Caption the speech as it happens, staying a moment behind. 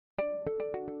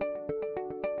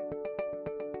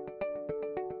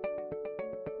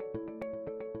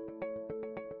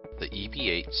the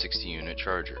EB8 60 unit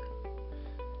charger.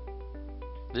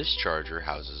 This charger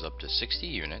houses up to 60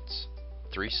 units,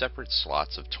 3 separate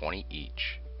slots of 20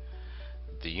 each.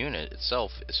 The unit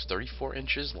itself is 34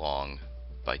 inches long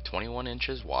by 21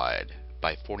 inches wide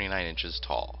by 49 inches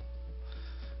tall.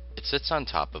 It sits on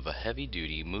top of a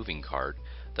heavy-duty moving cart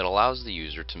that allows the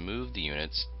user to move the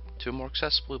units to a more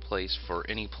accessible place for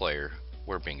any player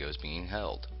where bingo is being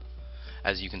held.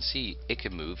 As you can see, it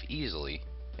can move easily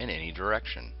in any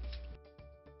direction.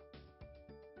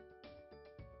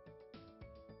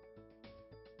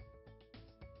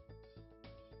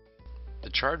 The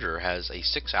charger has a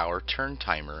 6-hour turn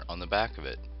timer on the back of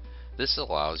it. This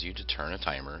allows you to turn a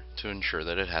timer to ensure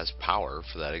that it has power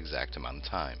for that exact amount of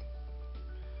time.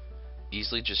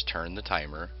 Easily just turn the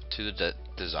timer to the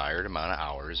desired amount of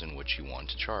hours in which you want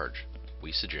to charge.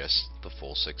 We suggest the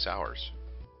full 6 hours.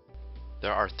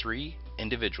 There are 3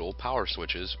 individual power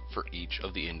switches for each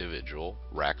of the individual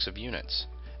racks of units.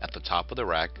 At the top of the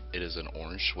rack, it is an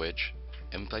orange switch,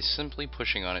 and by simply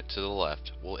pushing on it to the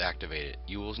left will activate it.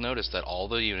 You will notice that all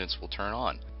the units will turn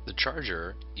on. The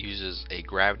charger uses a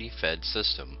gravity-fed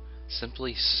system.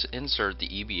 Simply insert the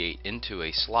EB8 into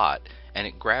a slot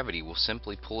and gravity will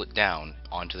simply pull it down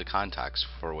onto the contacts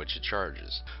for which it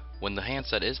charges. When the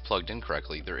handset is plugged in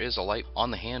correctly, there is a light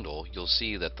on the handle. You'll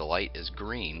see that the light is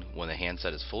green when the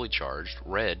handset is fully charged,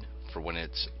 red for when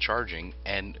it's charging,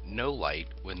 and no light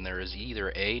when there is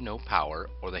either no power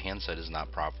or the handset is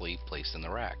not properly placed in the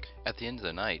rack. At the end of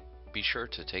the night, be sure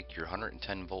to take your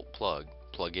 110 volt plug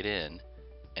it in,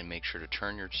 and make sure to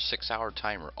turn your 6-hour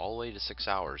timer all the way to 6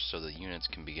 hours so the units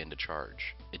can begin to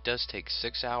charge. It does take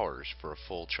 6 hours for a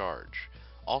full charge.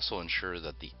 Also ensure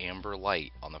that the amber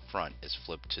light on the front is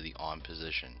flipped to the on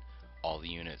position. All the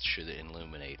units should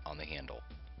illuminate on the handset.